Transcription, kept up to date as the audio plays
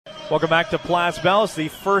Welcome back to Place Bell. It's the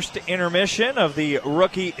first intermission of the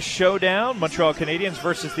Rookie Showdown. Montreal Canadiens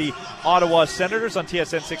versus the Ottawa Senators on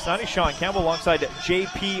TSN 690. Sean Campbell alongside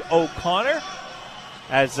J.P. O'Connor.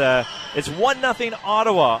 As it's 1-0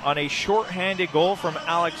 Ottawa on a shorthanded goal from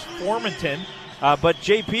Alex Formanton. But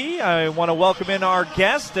J.P., I want to welcome in our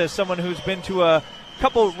guest, someone who's been to a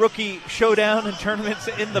couple Rookie Showdown and tournaments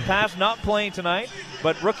in the past, not playing tonight,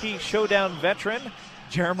 but Rookie Showdown veteran,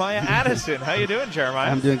 Jeremiah Addison. How you doing,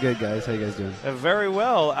 Jeremiah? I'm doing good, guys. How you guys doing? Very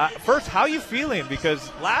well. First, how you feeling?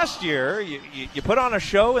 Because last year you put on a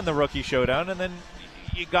show in the Rookie Showdown, and then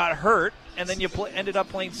you got hurt, and then you ended up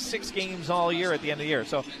playing 6 games all year at the end of the year.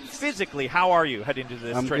 So physically, how are you heading into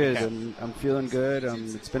this training camp? I'm feeling good.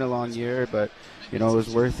 It's been a long year, but it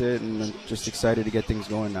was worth it, and I'm just excited to get things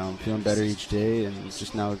going now. I'm feeling better each day, and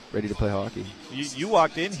just now ready to play hockey. You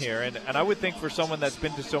walked in here, and I would think for someone that's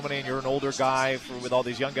been to so many, and you're an older guy with all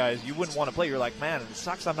these young guys, you wouldn't want to play. You're like, man, it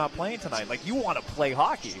sucks I'm not playing tonight. Like, you want to play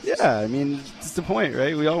hockey. Yeah, I mean, that's the point,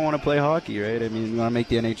 right? We all want to play hockey, right? I mean, you want to make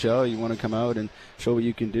the NHL, you want to come out and show what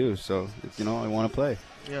you can do. So, I want to play.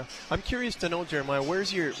 Yeah, I'm curious to know, Jeremiah,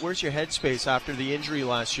 where's your headspace after the injury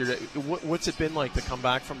last year? What's it been like to come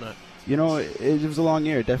back from that? It was a long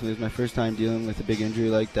year. Definitely, it was my first time dealing with a big injury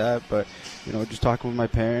like that. But just talking with my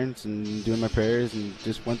parents and doing my prayers and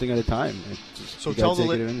just one thing at a time. So tell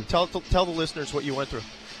the listeners what you went through.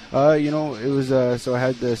 It was so I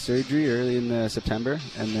had the surgery early in September,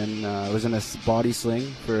 and then I was in a body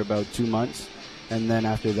sling for about 2 months. And then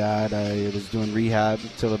after that, I was doing rehab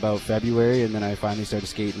till about February, and then I finally started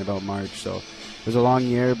skating about March. So it was a long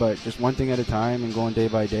year, but just one thing at a time and going day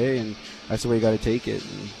by day, and that's the way you got to take it,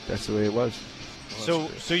 and that's the way it was.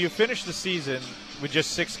 So you finished the season with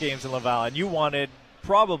just 6 games in Laval, and you wanted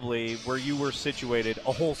probably where you were situated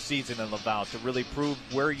a whole season in Laval to really prove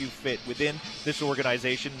where you fit within this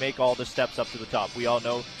organization, make all the steps up to the top. We all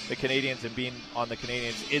know the Canadiens, and being on the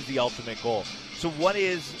Canadiens is the ultimate goal. So what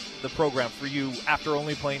is the program for you after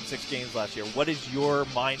only playing 6 games last year? What is your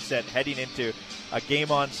mindset heading into a game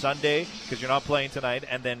on Sunday, because you're not playing tonight,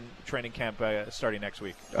 and then training camp starting next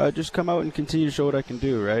week? Just come out and continue to show what I can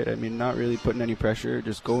do, right? I mean, not really putting any pressure,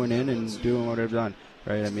 just going in and doing what I've done.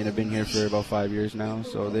 Right, I mean, I've been here for about 5 years now,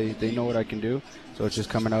 so they know what I can do. So it's just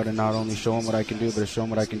coming out and not only showing what I can do, but showing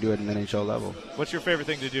what I can do at an NHL level. What's your favorite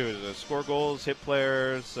thing to do? Is it score goals, hit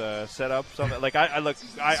players, set up something? Like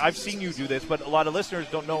I've seen you do this, but a lot of listeners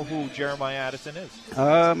don't know who Jeremiah Addison is.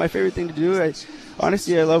 My favorite thing to do,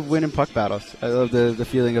 honestly, I love winning puck battles. I love the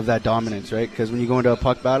feeling of that dominance, right? Because when you go into a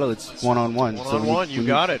puck battle, it's one-on-one. One-on-one, you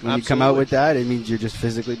got it. When you come out with that, it means you're just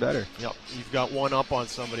physically better. Yep, you've got one up on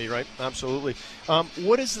somebody, right? Absolutely.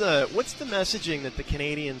 What's the messaging that the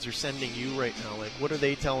Canadiens are sending you right now? Like, what are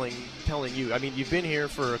they telling you? I mean, you've been here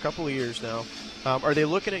for a couple of years now. Are they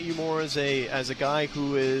looking at you more as a guy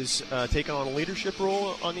who is taking on a leadership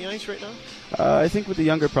role on the ice right now? I think with the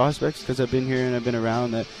younger prospects, because I've been here and I've been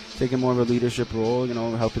around, that taking more of a leadership role,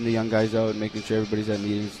 helping the young guys out and making sure everybody's at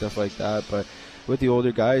meetings and stuff like that. But with the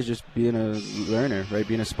older guys, just being a learner, right?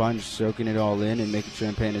 Being a sponge, soaking it all in and making sure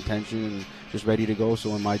I'm paying attention and just ready to go. So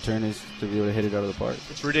when my turn is to be able to hit it out of the park.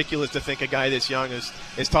 It's ridiculous to think a guy this young is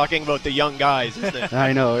talking about the young guys, isn't it?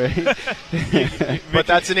 I know, right? But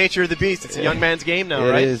that's the nature of the beast. It's a young man's game now,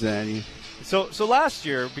 right? It is, man. So last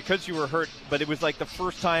year, because you were hurt, but it was like the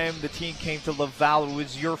first time the team came to Laval, it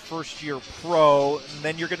was your first year pro, and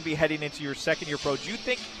then you're going to be heading into your second year pro. Do you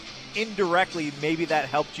think indirectly maybe that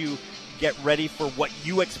helped you get ready for what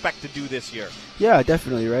you expect to do this year? Yeah,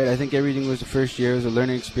 definitely, right? I think everything was the first year. It was a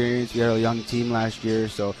learning experience. We had a young team last year,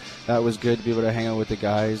 so that was good to be able to hang out with the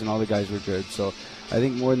guys, and all the guys were good. So I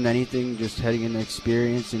think more than anything, just heading into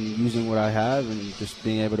experience and using what I have and just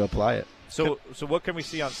being able to apply it. So what can we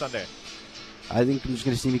see on Sunday? I think I'm just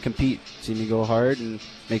going to see me compete, see me go hard and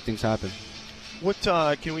make things happen. What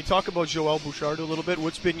can we talk about Joel Bouchard a little bit?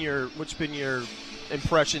 What's been your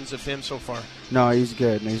impressions of him so far? No, he's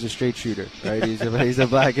good. He's a straight shooter, right? he's a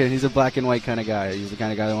black and white kind of guy. He's the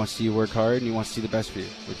kind of guy that wants to see you work hard and he wants to see the best for you,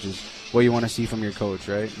 which is what you want to see from your coach,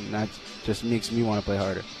 right? And that just makes me want to play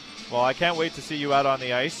harder. Well, I can't wait to see you out on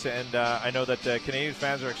the ice, and I know that Canadian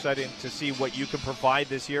fans are excited to see what you can provide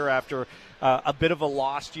this year after a bit of a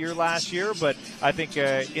lost year last year, but I think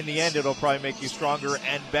in the end it'll probably make you stronger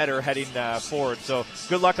and better heading forward. So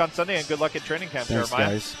good luck on Sunday and good luck at training camp, Thanks,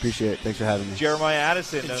 Jeremiah. Guys. Appreciate it. Thanks for having me. Jeremiah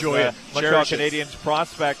Addison Enjoy it. Montreal Canadiens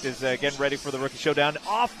prospect is getting ready for the Rookie Showdown.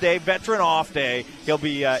 Off day, veteran off day. He'll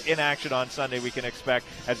be in action on Sunday, we can expect,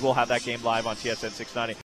 as we'll have that game live on TSN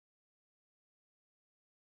 690.